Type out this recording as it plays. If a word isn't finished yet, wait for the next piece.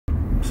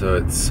So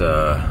it's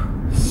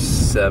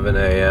 7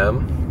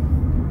 a.m.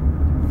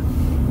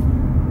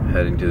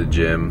 Heading to the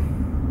gym.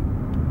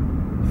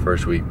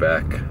 First week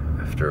back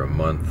after a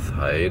month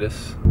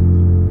hiatus.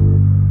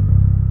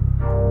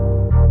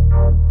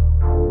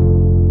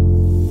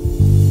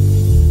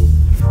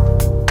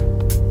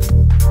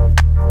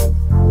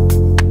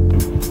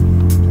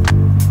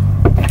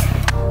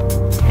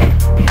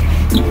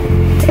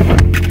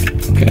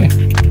 Okay,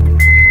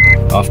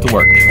 off to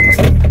work.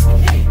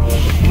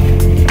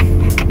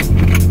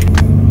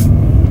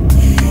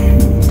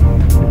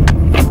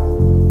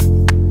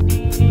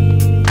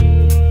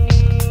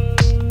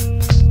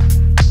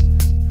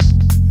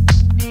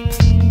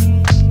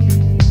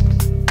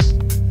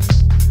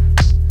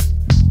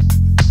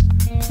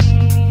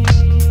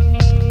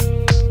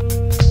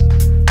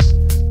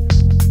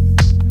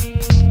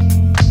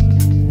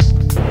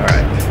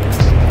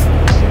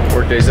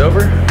 Day's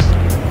over,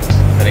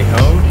 heading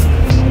home.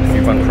 A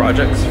few fun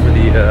projects for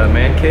the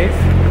man cave.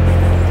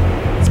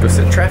 Let's go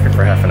sit in traffic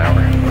for half an hour.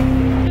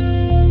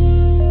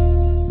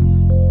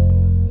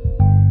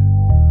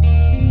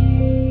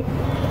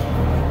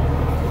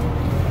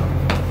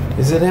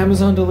 Is it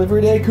Amazon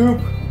delivery day, Coop?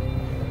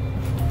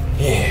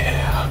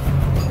 Yeah.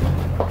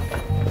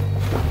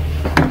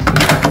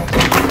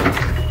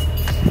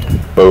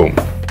 Boom.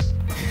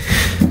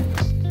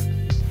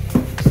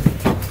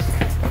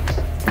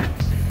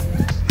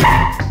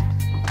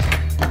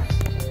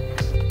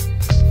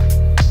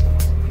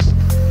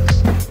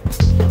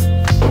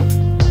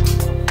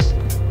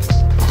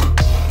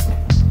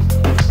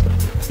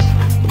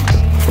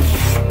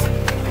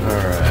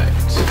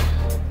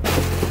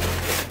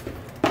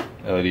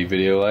 LED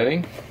video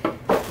lighting.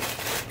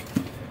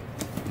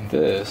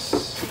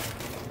 This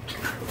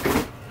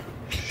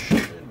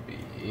should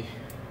be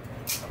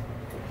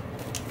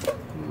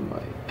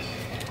mic.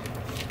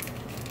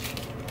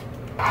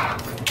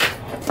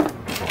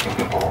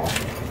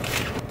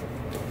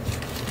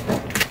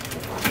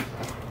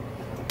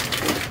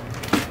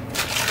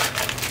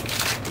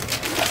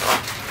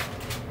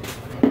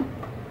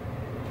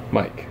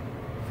 Mic.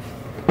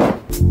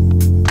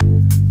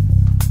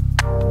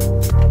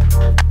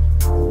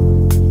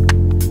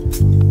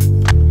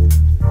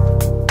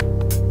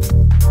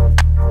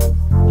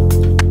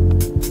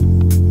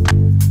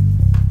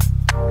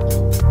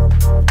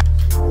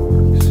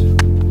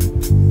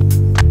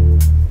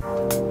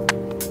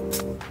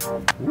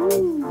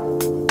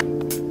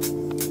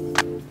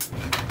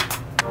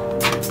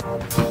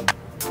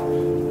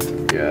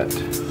 Got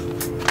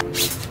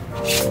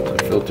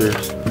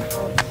filters.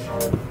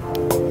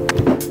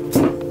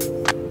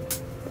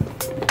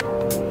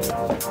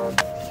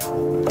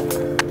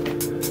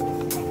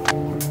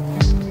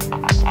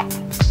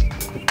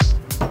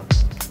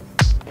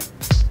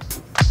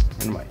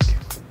 And mic.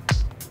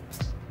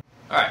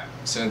 Alright,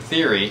 so in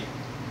theory,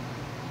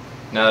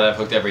 now that I've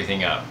hooked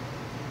everything up,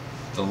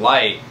 the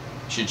light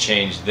should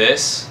change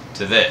this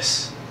to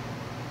this.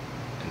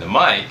 And the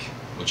mic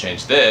will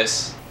change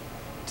this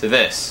to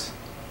this.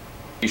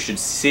 You should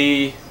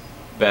see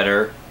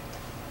better,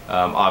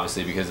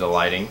 obviously because of the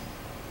lighting,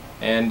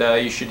 and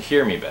you should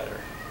hear me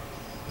better.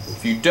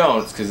 If you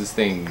don't, it's because this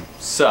thing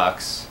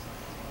sucks,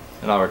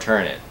 and I'll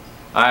return it.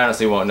 I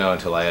honestly won't know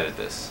until I edit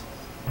this.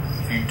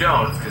 If you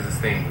don't, it's because this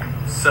thing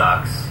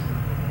sucks,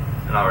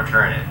 and I'll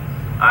return it.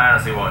 I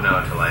honestly won't know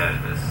until I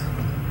edit this.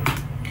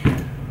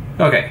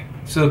 Okay,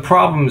 so the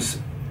problems.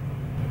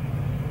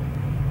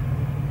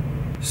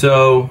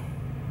 So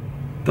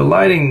the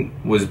lighting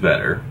was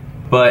better,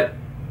 but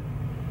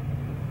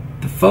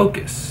the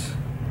focus.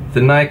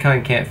 The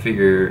Nikon can't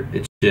figure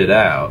its shit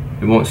out.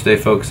 It won't stay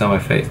focused on my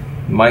face.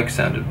 The mic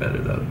sounded better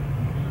though.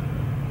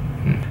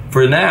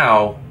 For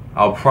now,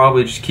 I'll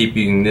probably just keep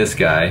using this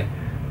guy,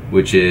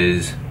 which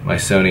is my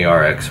Sony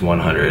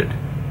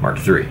RX100 Mark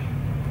III.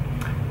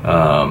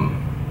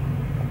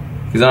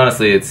 Because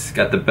honestly, it's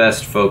got the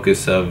best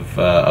focus of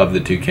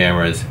the two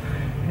cameras,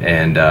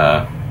 and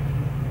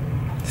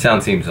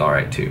sound seems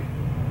alright too.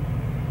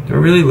 Do I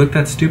really look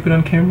that stupid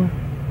on camera?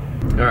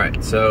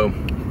 Alright, so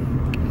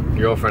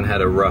your girlfriend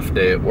had a rough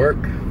day at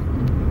work,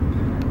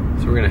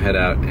 so we're gonna head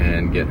out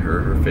and get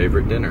her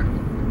favorite dinner.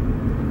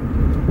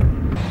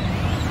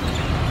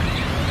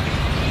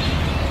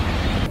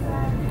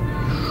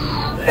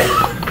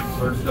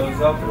 First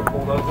goes up, it'll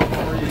hold up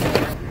for you.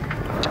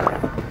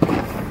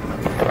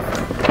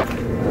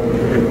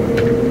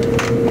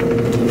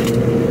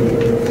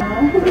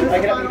 I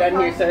can done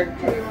here, sir.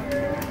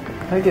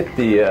 Can I get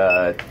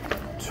the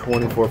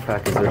 24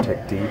 pack of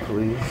Zyrtec D,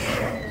 please?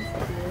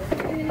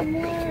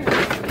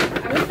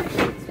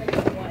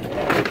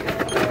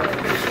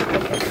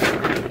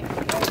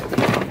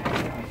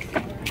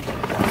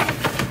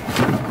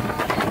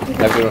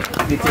 Have a good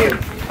one. You too.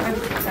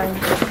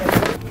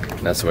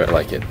 That's the way I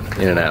like it.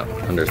 In and out,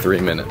 under 3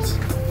 minutes.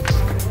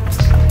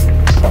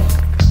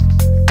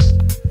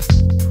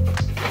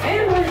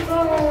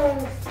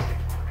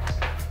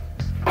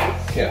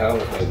 Yeah, how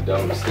was my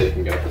dumb mistake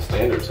and got the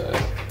standard side?